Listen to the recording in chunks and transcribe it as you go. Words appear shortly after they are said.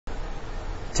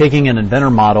taking an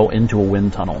Inventor model into a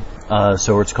wind tunnel.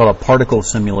 So it's called a particle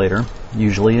simulator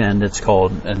usually, and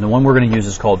the one we're going to use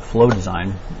is called Flow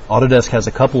Design. Autodesk has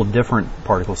a couple of different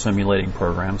particle simulating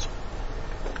programs.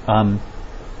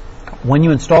 When you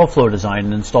install Flow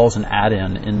Design, it installs an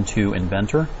add-in into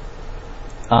Inventor.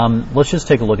 Let's just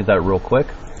take a look at that real quick.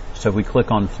 So if we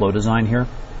click on Flow Design here,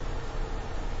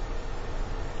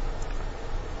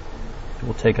 it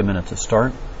will take a minute to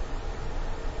start.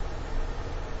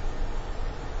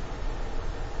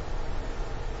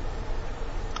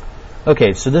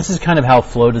 Okay, so this is kind of how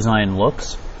Flow Design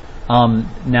looks.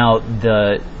 Now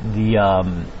the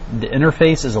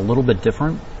interface is a little bit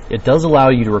different. It does allow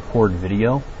you to record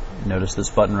video. Notice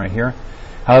this button right here.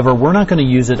 However, we're not going to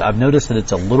use it. I've noticed that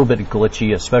it's a little bit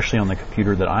glitchy, especially on the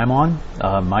computer that I'm on.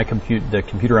 The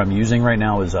computer I'm using right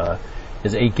now is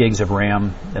 8 gigs of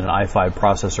RAM and an i5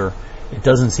 processor. It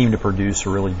doesn't seem to produce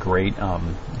really great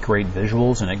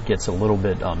visuals, and it gets a little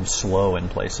bit slow in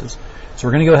places. So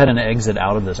we're going to go ahead and exit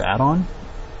out of this add-on.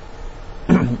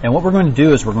 And what we're going to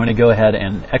do is we're going to go ahead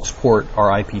and export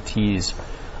our IPTs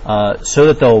so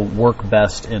that they'll work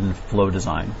best in Flow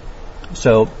Design.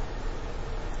 So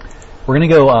we're going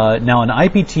to go now. An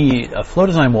IPT, Flow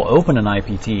Design will open an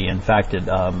IPT. In fact,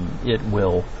 it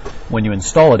will, when you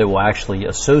install it, it will actually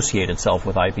associate itself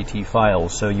with IPT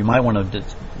files. So you might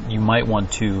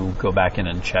want to go back in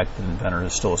and check that Inventor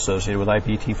is still associated with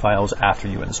IPT files after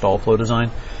you install Flow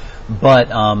Design. But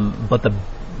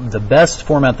the best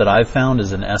format that I've found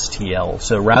is an STL.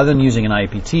 So rather than using an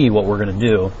IPT, what we're going to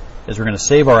do is we're going to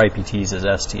save our IPTs as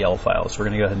STL files. So we're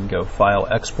going to go ahead and go File,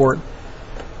 Export.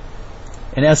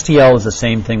 And STL is the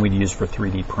same thing we'd use for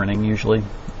 3D printing usually.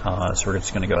 So we're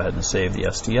just going to go ahead and save the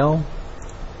STL.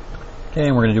 Okay,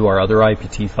 and we're going to do our other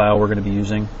IPT file we're going to be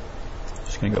using.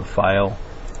 Just going to go File,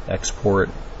 Export,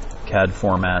 CAD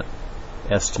format,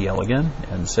 STL again,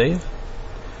 and save.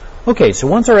 Okay, so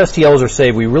once our STLs are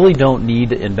saved, we really don't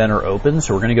need Inventor open,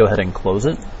 so we're going to go ahead and close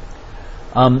it.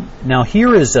 Now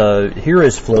here is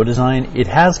Flow Design. It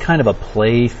has kind of a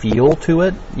play feel to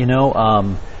it, you know.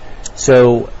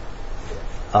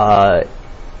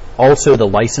 Also the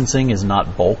licensing is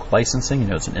not bulk licensing. You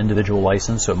know, it's an individual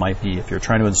license, so it might be, if you're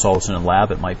trying to install this in a lab,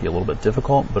 it might be a little bit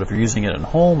difficult. But if you're using it at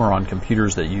home or on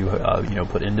computers that you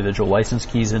put individual license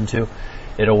keys into,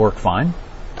 it'll work fine.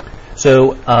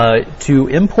 So to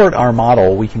import our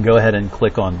model, we can go ahead and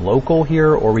click on Local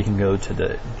here, or we can go to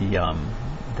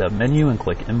the menu and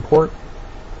click Import.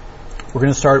 We're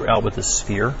going to start out with the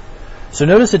sphere. So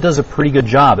notice it does a pretty good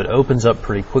job. It opens up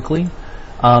pretty quickly.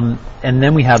 And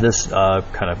then we have this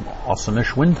kind of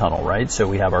awesome-ish wind tunnel, right? So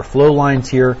we have our flow lines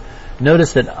here.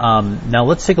 Notice that, now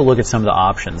let's take a look at some of the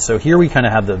options. So here we kind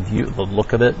of have the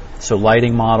look of it. So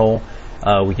lighting model,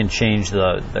 we can change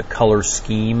the color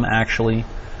scheme actually.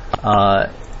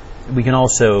 We can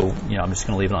also, I'm just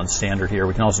going to leave it on standard here.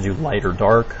 We can also do light or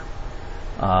dark.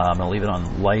 I'm going to leave it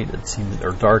on light,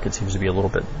 or dark. It seems to be a little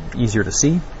bit easier to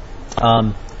see.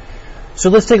 So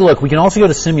let's take a look. We can also go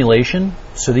to simulation.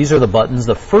 So these are the buttons.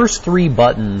 The first 3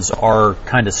 buttons are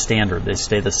kind of standard. They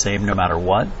stay the same no matter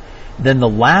what. Then the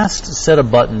last set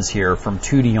of buttons here from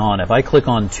 2D on, if I click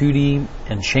on 2D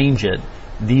and change it,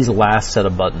 these last set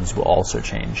of buttons will also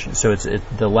change. So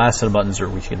the last set of buttons are,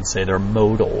 we can say, they're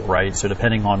modal, right? So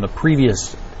depending on the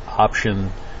previous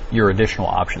option, your additional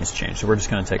options change. So we're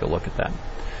just going to take a look at that.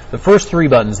 The first 3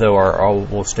 buttons, though,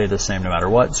 will stay the same no matter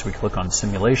what. So we click on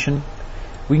simulation.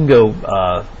 We can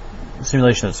go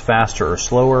simulation that's faster or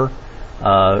slower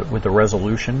with the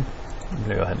resolution. I'm going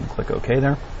to go ahead and click OK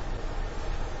there.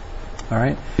 All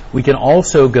right. We can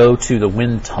also go to the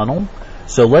wind tunnel.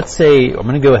 So let's say I'm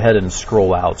going to go ahead and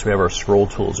scroll out. So we have our scroll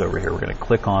tools over here. We're going to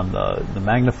click on the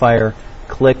magnifier,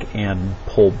 click and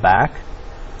pull back.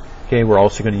 Okay, we're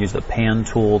also going to use the pan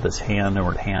tool, this hand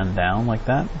or hand down like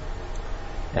that.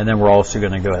 And then we're also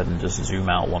going to go ahead and just zoom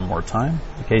out one more time.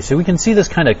 Okay, so we can see this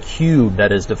kind of cube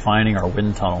that is defining our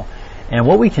wind tunnel. And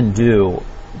what we can do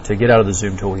to get out of the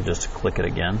zoom tool, we just click it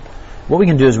again. What we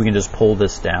can do is we can just pull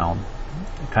this down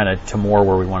kind of to more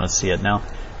where we want to see it. Now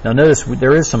notice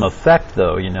there is some effect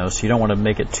though, so you don't want to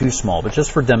make it too small, but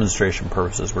just for demonstration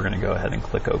purposes, we're going to go ahead and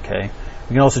click OK.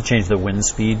 We can also change the wind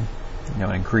speed,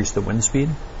 increase the wind speed.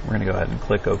 We're going to go ahead and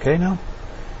click OK now.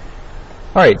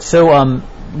 All right, so we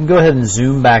can go ahead and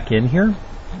zoom back in here,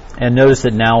 and notice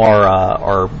that now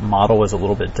our model is a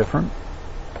little bit different.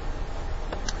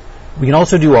 We can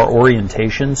also do our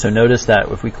orientation. So notice that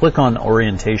if we click on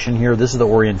orientation here, this is the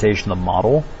orientation of the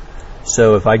model.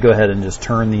 So if I go ahead and just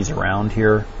turn these around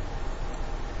here,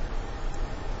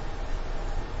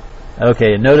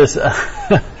 okay, and notice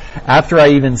after I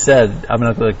even said I'm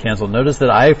going to click cancel, notice that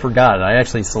I forgot. I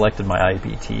actually selected my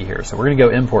IPT here. So we're going to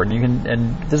go import, and you can,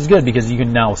 and this is good because you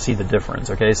can now see the difference.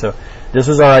 Okay, so this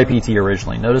was our IPT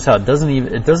originally. Notice how it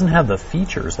doesn't have the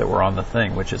features that were on the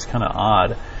thing, which is kind of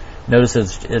odd. Notice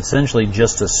it's essentially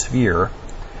just a sphere.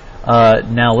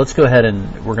 Now let's go ahead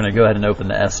and we're going to go ahead and open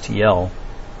the STL.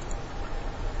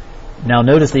 Now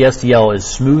notice the STL is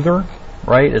smoother,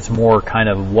 right? It's more kind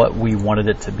of what we wanted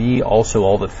it to be. Also,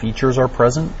 all the features are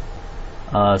present.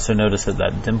 So notice that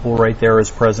that dimple right there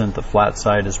is present. The flat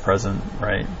side is present,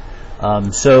 right?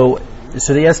 So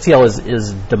the STL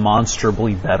is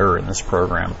demonstrably better in this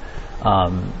program.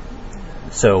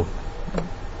 So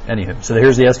anywho, so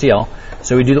here's the STL.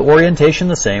 So we do the orientation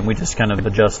the same. We just kind of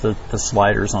adjust the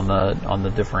sliders on the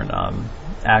different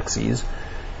axes.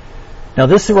 Now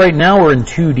this right now we're in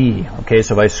 2D. Okay,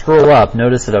 so if I scroll up,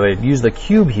 notice that if I use the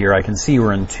cube here, I can see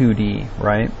we're in 2D,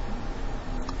 right?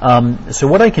 So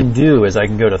what I can do is I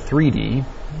can go to 3D,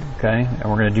 okay, and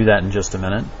we're going to do that in just a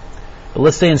minute. But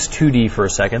let's stay in 2D for a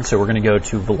second. So we're going to go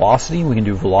to velocity. We can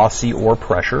do velocity or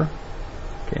pressure.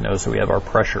 Okay, notice that we have our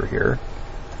pressure here.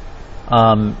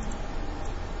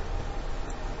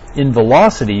 In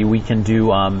velocity, we can do,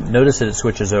 notice that it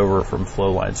switches over from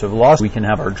flow line. So velocity, we can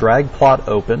have our drag plot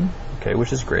open, okay,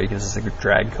 which is great because it's a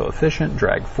drag coefficient,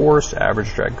 drag force,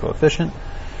 average drag coefficient.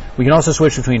 We can also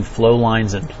switch between flow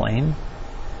lines and plane.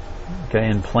 Okay,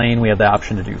 in plane we have the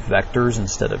option to do vectors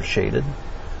instead of shaded.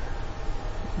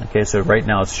 Okay, so right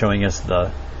now it's showing us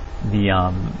the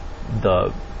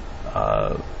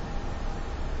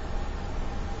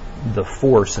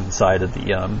force inside of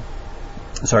the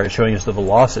it's showing us the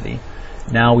velocity.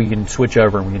 Now we can switch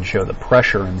over and we can show the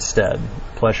pressure instead.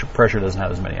 Pressure doesn't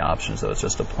have as many options, so it's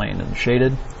just a plane and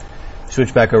shaded.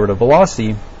 Switch back over to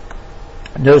velocity.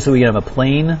 Notice that we can have a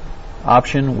plane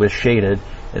option with shaded.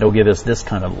 It'll give us this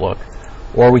kind of look.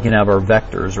 Or we can have our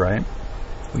vectors, right?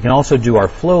 We can also do our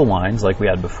flow lines like we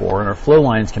had before, and our flow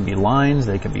lines can be lines,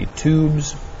 they can be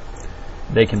tubes,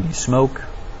 they can be smoke,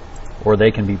 or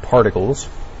they can be particles.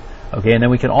 Okay, and then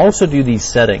we can also do these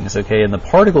settings, okay, and the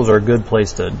particles are a good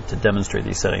place to demonstrate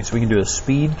these settings. So we can do a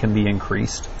speed can be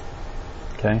increased,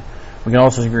 okay. We can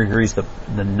also increase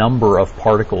the number of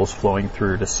particles flowing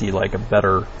through to see like a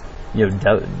better,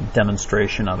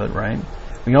 demonstration of it, right?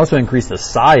 We can also increase the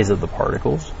size of the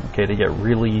particles, okay, to get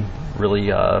really,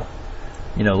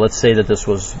 let's say that this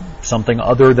was something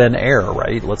other than air,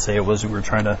 right? Let's say it was we were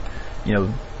trying to,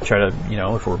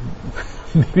 if we're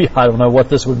maybe I don't know what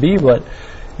this would be, but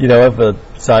if a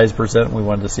size percent, we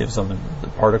wanted to see if the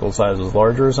particle size was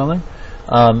larger or something.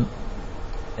 And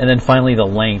then finally the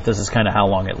length, this is kind of how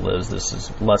long it lives. This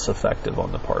is less effective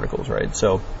on the particles, right?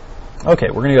 So, okay,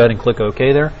 we're going to go ahead and click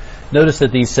OK there. Notice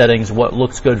that these settings, what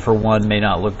looks good for one may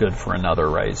not look good for another,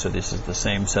 right? So this is the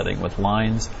same setting with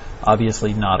lines.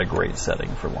 Obviously not a great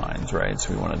setting for lines, right?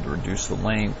 So we wanted to reduce the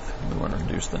length. We want to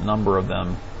reduce the number of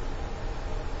them.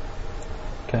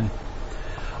 Okay.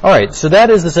 All right, so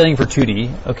that is the setting for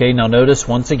 2D. Okay, now notice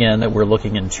once again that we're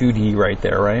looking in 2D right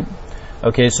there, right?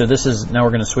 Okay, so this is, now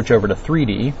we're going to switch over to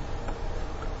 3D.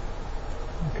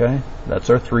 Okay,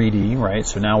 that's our 3D, right?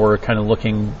 So now we're kind of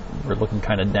looking,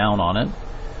 kind of down on it.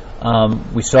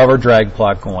 We still have our drag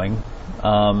plot going.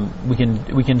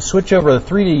 We can switch over to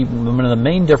 3D. One of the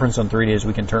main difference on 3D is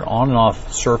we can turn on and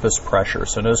off surface pressure.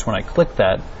 So notice when I click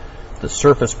that, the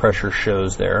surface pressure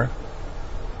shows there.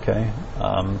 Okay.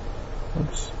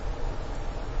 Oops.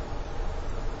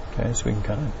 Okay, so we can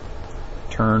kind of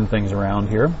turn things around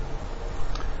here.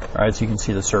 All right, so you can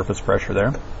see the surface pressure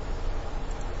there.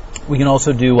 We can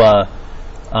also do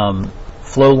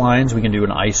flow lines. We can do an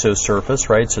ISO surface,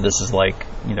 right? So this is like,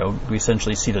 we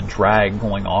essentially see the drag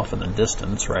going off in the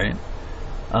distance, right?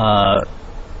 And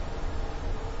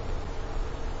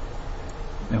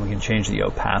we can change the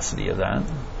opacity of that.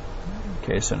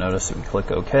 Okay, so notice that we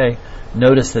click OK.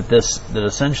 Notice that that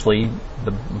essentially,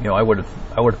 I would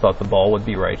have thought the ball would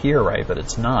be right here, right? But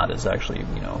it's not. It's actually,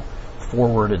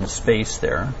 forward in space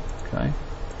there. Okay.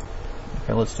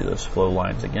 Okay, let's do those flow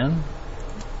lines again.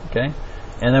 Okay,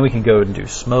 and then we can go and do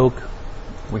smoke.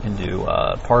 We can do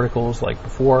particles like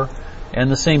before, and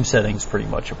the same settings pretty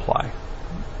much apply.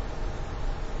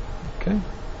 Okay.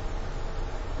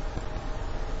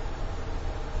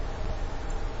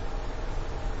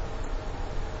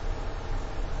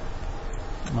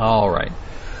 All right.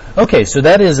 Okay, so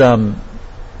that is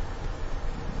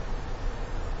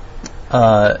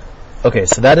okay,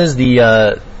 so that is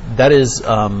the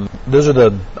those are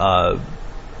the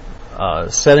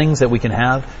settings that we can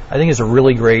have. I think it's a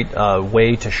really great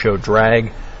way to show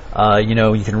drag. you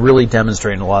know, you can really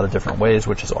demonstrate in a lot of different ways,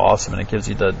 which is awesome, and it gives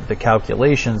you the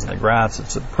calculations and the graphs.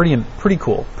 It's a pretty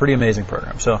cool, pretty amazing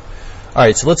program. So, all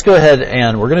right, so let's go ahead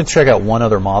and we're going to check out one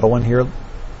other model in here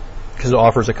because it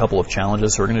offers a couple of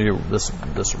challenges. So we're going to do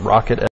this rocket